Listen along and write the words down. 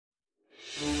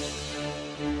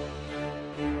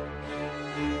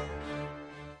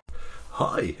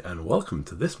Hi, and welcome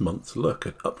to this month's look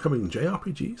at upcoming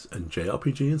JRPGs and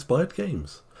JRPG Inspired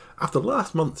games. After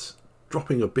last month's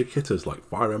dropping of big hitters like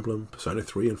Fire Emblem, Persona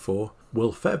 3 and 4,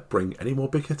 will Feb bring any more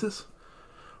big hitters?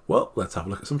 Well, let's have a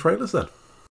look at some trailers then.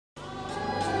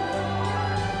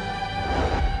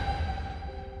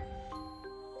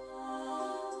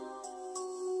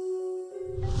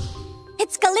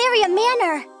 It's Galeria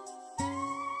Manor!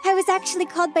 I was actually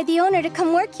called by the owner to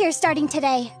come work here starting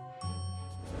today.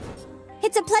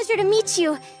 It's a pleasure to meet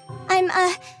you. I'm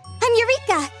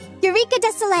Eureka! Eureka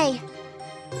de Soleil.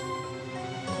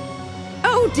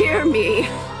 Oh dear me!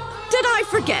 Did I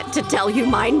forget to tell you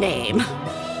my name?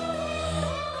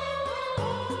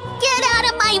 Get out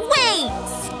of my way,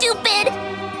 stupid!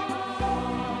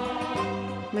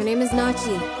 My name is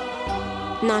Nachiru.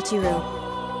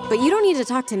 But you don't need to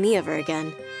talk to me ever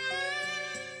again.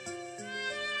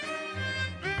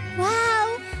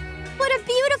 Wow! What a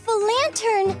beautiful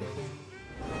lantern!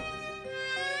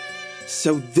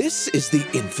 So this is the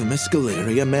infamous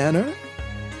Galeria Manor?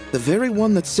 The very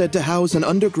one that's said to house an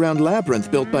underground labyrinth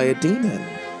built by a demon.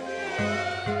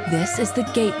 This is the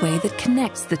gateway that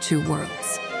connects the two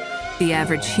worlds. The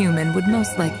average human would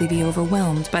most likely be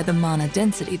overwhelmed by the mana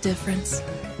density difference.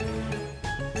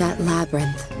 That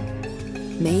labyrinth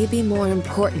may be more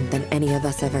important than any of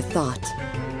us ever thought.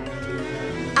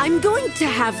 I'm going to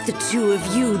have the two of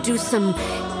you do some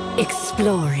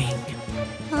exploring.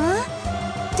 Huh?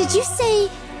 Did you say...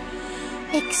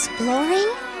 exploring?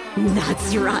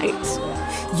 That's right.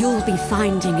 You'll be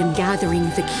finding and gathering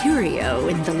the curio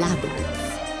in the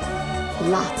labyrinth.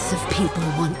 Lots of people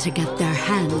want to get their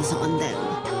hands on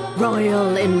them.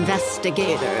 Royal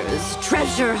investigators,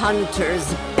 treasure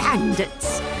hunters,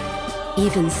 bandits.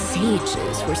 Even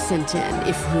sages were sent in,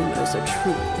 if rumors are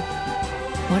true.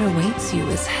 What awaits you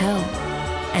is hell.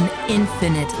 An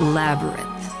infinite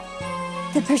labyrinth.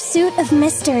 The pursuit of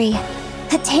mystery.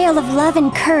 A tale of love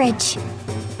and courage.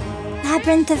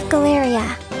 Labyrinth of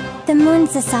Galeria. The Moon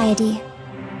Society.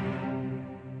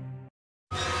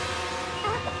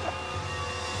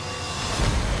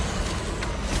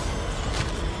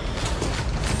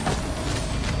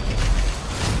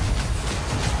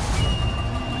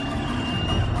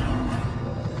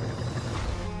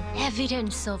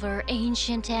 Evidence of our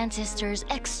ancient ancestors'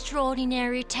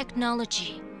 extraordinary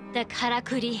technology, the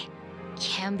karakuri,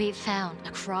 can be found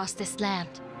across this land.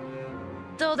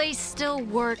 Though they still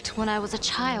worked when I was a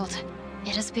child,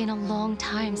 it has been a long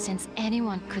time since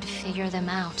anyone could figure them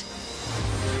out.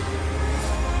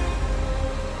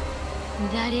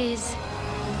 That is,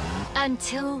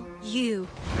 until you.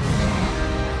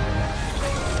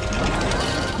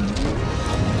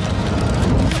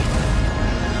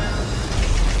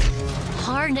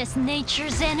 Harness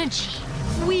nature's energy,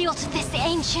 wield this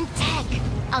ancient tech,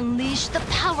 unleash the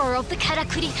power of the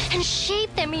karakuri and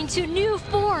shape them into new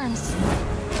forms.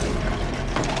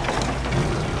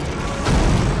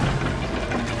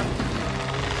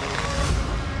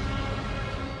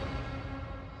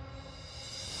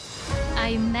 I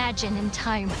imagine in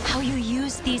time how you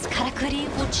use these karakuri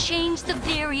will change the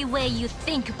very way you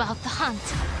think about the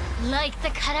hunt. Like the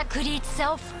karakuri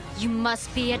itself, you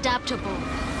must be adaptable.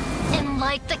 And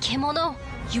like the kimono,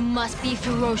 you must be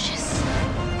ferocious.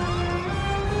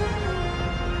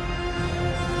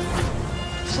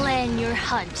 Plan your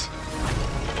hunt.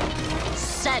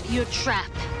 Set your trap.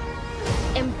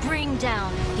 And bring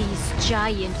down these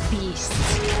giant beasts.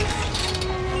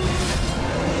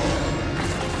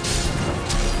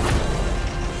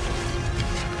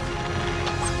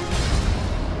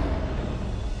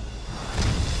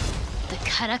 The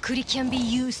karakuri can be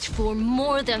used for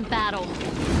more than battle.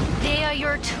 They are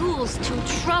your tools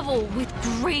to travel with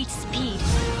great speed.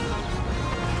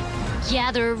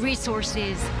 Gather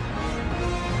resources.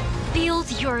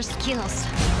 Build your skills.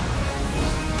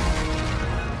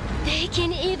 They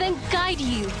can even guide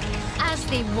you, as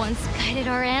they once guided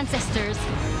our ancestors.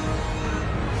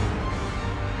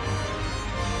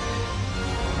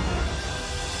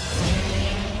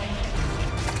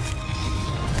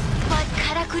 But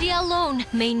karakuri alone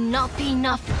may not be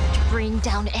enough to bring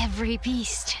down every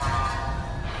beast.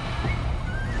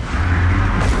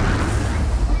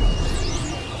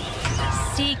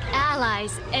 Seek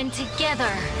allies and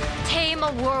together tame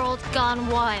a world gone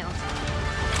wild.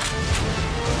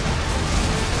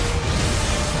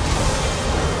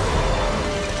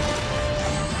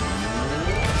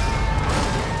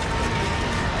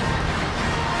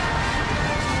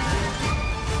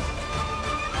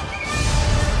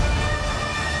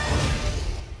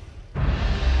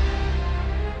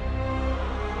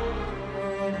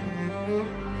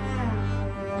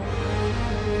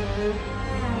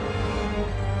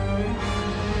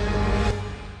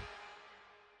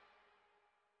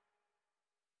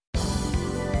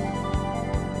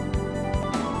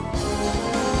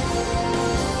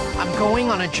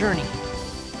 going on a journey.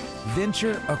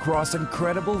 Venture across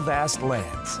incredible vast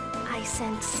lands. I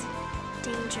sense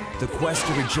danger. The quest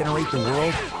to regenerate the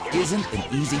world isn't an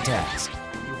easy task.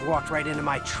 You've walked right into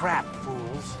my trap,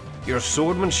 fools. Your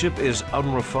swordsmanship is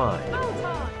unrefined.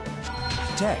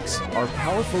 Techs are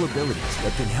powerful abilities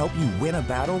that can help you win a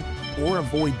battle or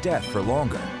avoid death for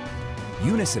longer.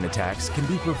 Unison attacks can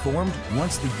be performed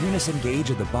once the unison gauge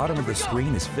at the bottom of the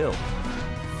screen is filled.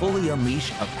 Fully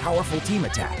unleash a powerful team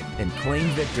attack and claim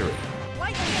victory.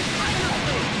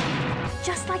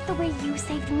 Just like the way you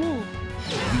saved me.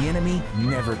 The enemy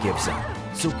never gives up,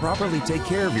 so properly take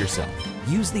care of yourself.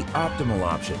 Use the optimal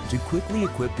option to quickly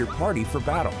equip your party for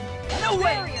battle. No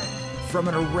way! From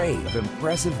an array of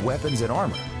impressive weapons and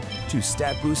armor to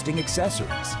stat-boosting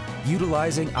accessories,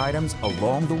 utilizing items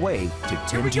along the way to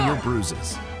tend to your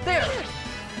bruises. There!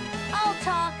 All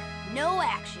talk, no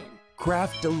action.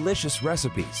 Craft delicious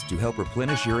recipes to help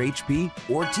replenish your HP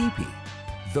or TP,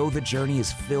 though the journey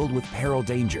is filled with peril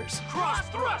dangers. Cross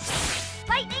thrust!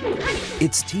 Lightning!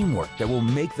 It's teamwork that will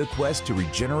make the quest to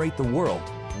regenerate the world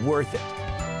worth it.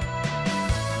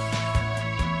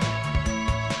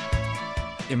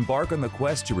 Embark on the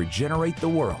quest to regenerate the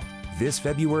world this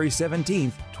February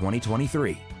 17th,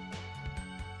 2023.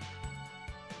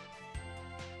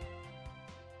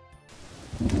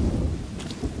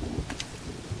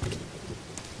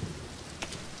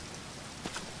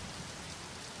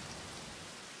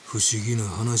不思議な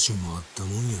話もあったも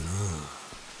んやな。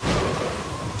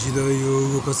時代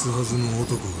を動かすはずの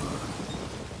男が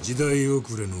時代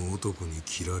遅れの男に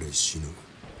切られ死ぬ。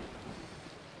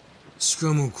し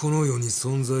かもこの世に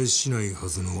存在しないは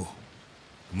ずの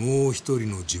もう一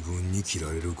人の自分に切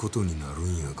られることになる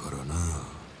んやからな。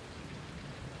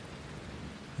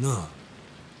なあ、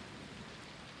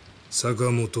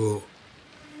坂本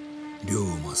龍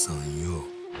馬さんよ。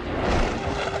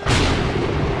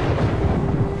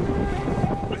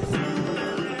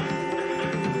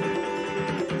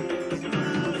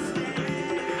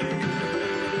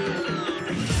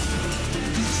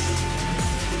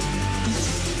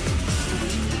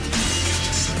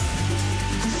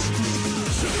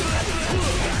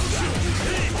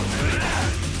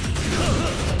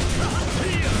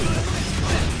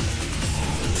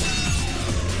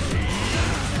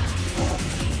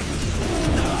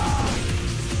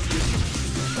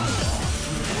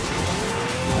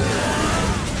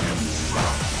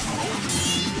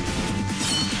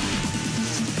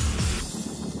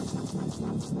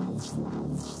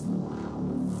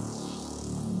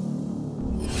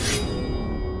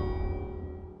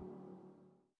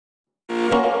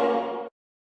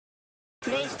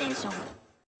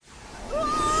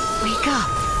Wake up.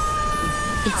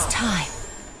 It's time.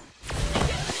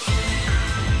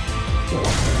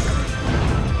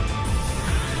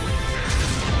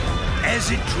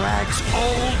 As it drags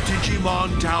all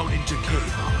Digimon down into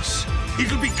chaos,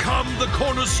 it'll become the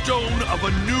cornerstone of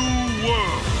a new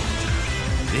world.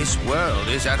 This world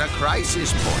is at a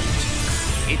crisis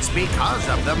point. It's because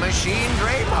of the machine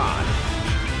Draymon.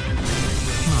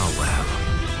 Oh well.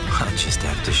 I'll just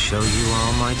have to show you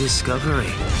all my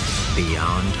discovery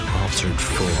beyond altered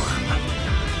form.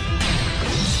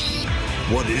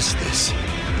 What is this?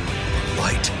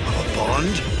 Light of a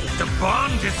bond? The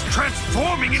bond is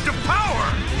transforming into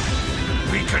power!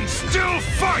 We can still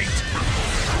fight!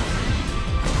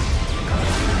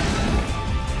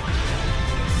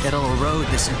 It'll erode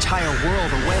this entire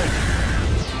world away.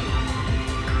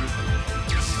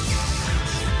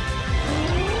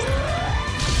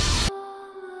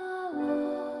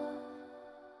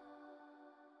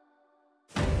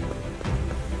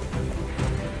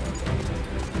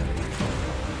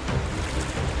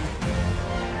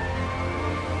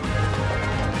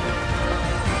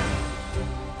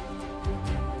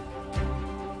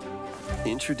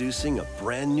 Introducing a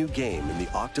brand new game in the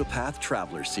Octopath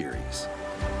Traveler series.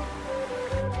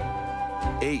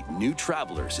 8 new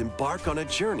travelers embark on a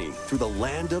journey through the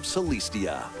land of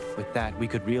Celestia. With that, we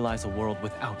could realize a world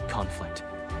without conflict,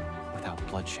 without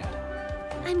bloodshed.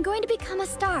 I'm going to become a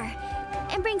star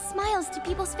and bring smiles to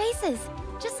people's faces,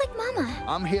 just like Mama.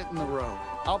 I'm hitting the road.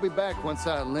 I'll be back once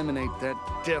I eliminate that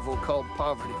devil called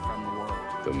poverty from the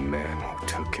world. The man who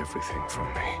took everything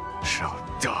from me shall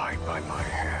die by my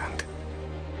hand.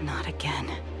 Not again.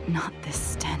 Not this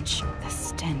stench. The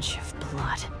stench of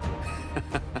blood.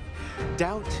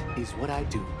 Doubt is what I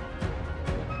do.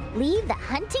 Leave the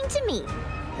hunting to me.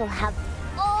 You'll have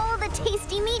all the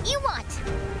tasty meat you want.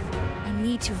 I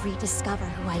need to rediscover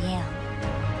who I am.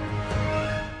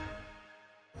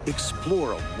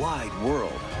 Explore a wide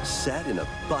world set in a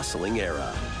bustling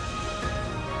era.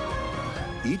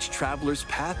 each traveler's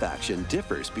path action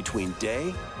differs between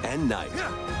day and night.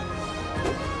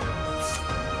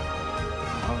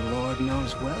 Our Lord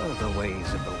knows well the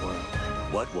ways of the world.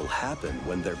 What will happen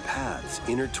when their paths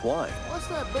intertwine? What's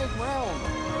that big round?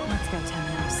 Let's go,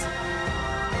 Temenos.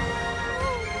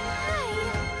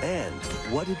 And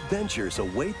what adventures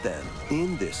await them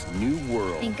in this new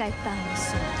world? I think I found the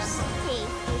source.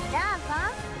 Tasty stuff,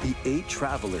 huh? The 8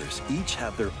 travelers each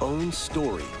have their own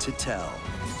story to tell.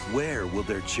 Where will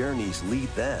their journeys lead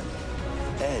them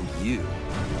and you?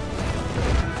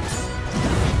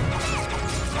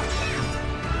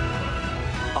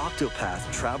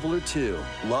 Octopath Traveler 2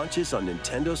 launches on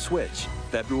Nintendo Switch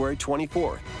February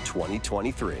 24th,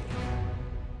 2023.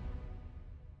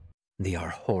 They are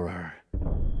horror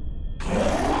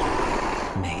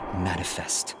made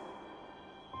manifest.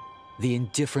 The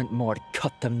indifferent Mort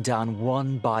cut them down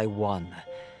one by one,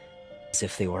 as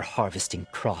if they were harvesting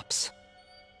crops.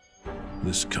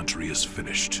 This country is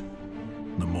finished.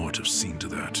 The Mort have seen to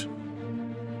that.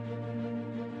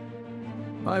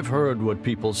 I've heard what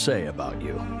people say about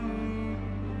you.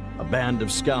 A band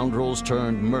of scoundrels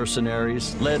turned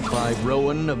mercenaries, led by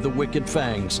Rowan of the Wicked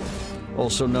Fangs,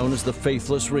 also known as the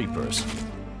Faithless Reapers.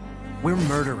 We're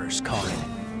murderers,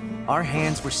 Karin. Our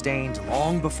hands were stained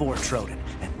long before Troden,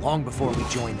 and long before we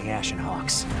joined the Ashen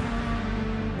Hawks.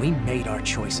 We made our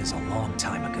choices a long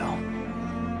time ago.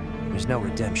 There's no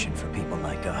redemption for people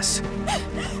like us.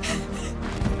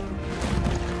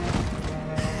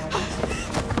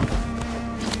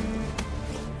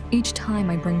 Each time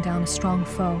I bring down a strong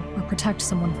foe or protect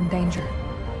someone from danger,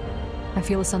 I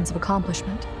feel a sense of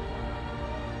accomplishment.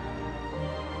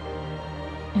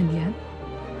 And yet,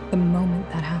 the moment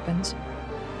that happens,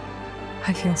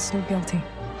 I feel so guilty.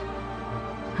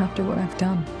 After what I've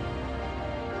done,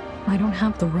 I don't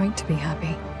have the right to be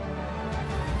happy.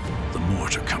 The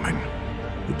Mort are coming.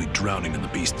 We'll be drowning in the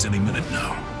beasts any minute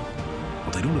now.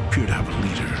 But they don't appear to have a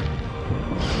leader.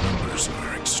 Their numbers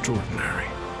are extraordinary.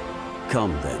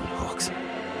 Come then, Hawks.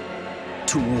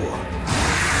 To war.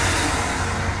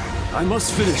 I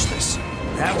must finish this.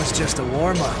 That was just a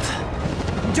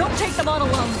warm-up. Don't take them on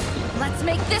alone! Let's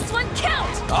make this one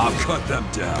count! I'll cut them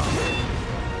down.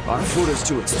 Our foot is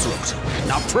to its throat.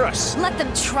 Now press! Let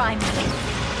them try me.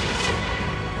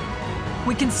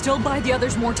 We can still buy the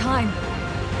others more time.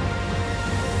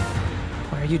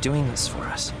 Why are you doing this for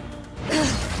us?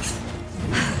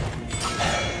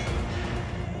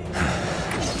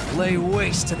 Lay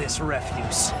waste to this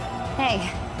refuse. Hey,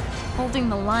 holding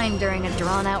the line during a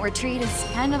drawn-out retreat is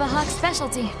kind of a Hawk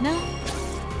specialty, no?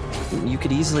 You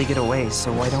could easily get away,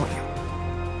 so why don't you?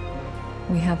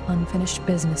 We have unfinished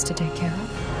business to take care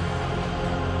of.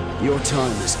 Your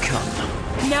time has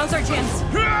come. Now's our chance!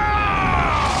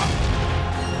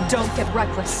 Don't get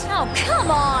reckless. Oh, come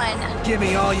on! Give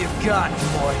me all you've got,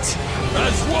 Mort.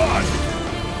 As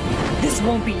one! This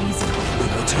won't be easy. It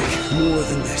will take more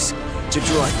than this to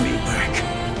drive me back.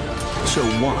 So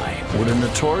why would a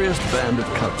notorious band of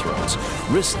cutthroats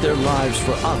risk their lives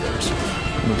for others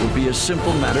when it would be a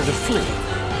simple matter to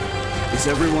flee? Is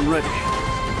everyone ready?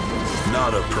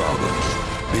 Not a problem.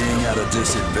 Being at a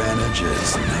disadvantage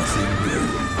is nothing new.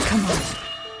 Come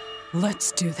on.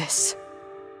 Let's do this.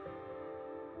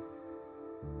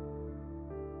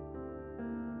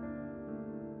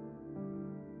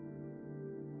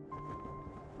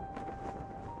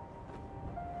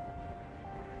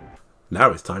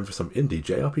 Now it's time for some indie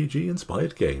JRPG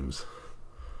inspired games.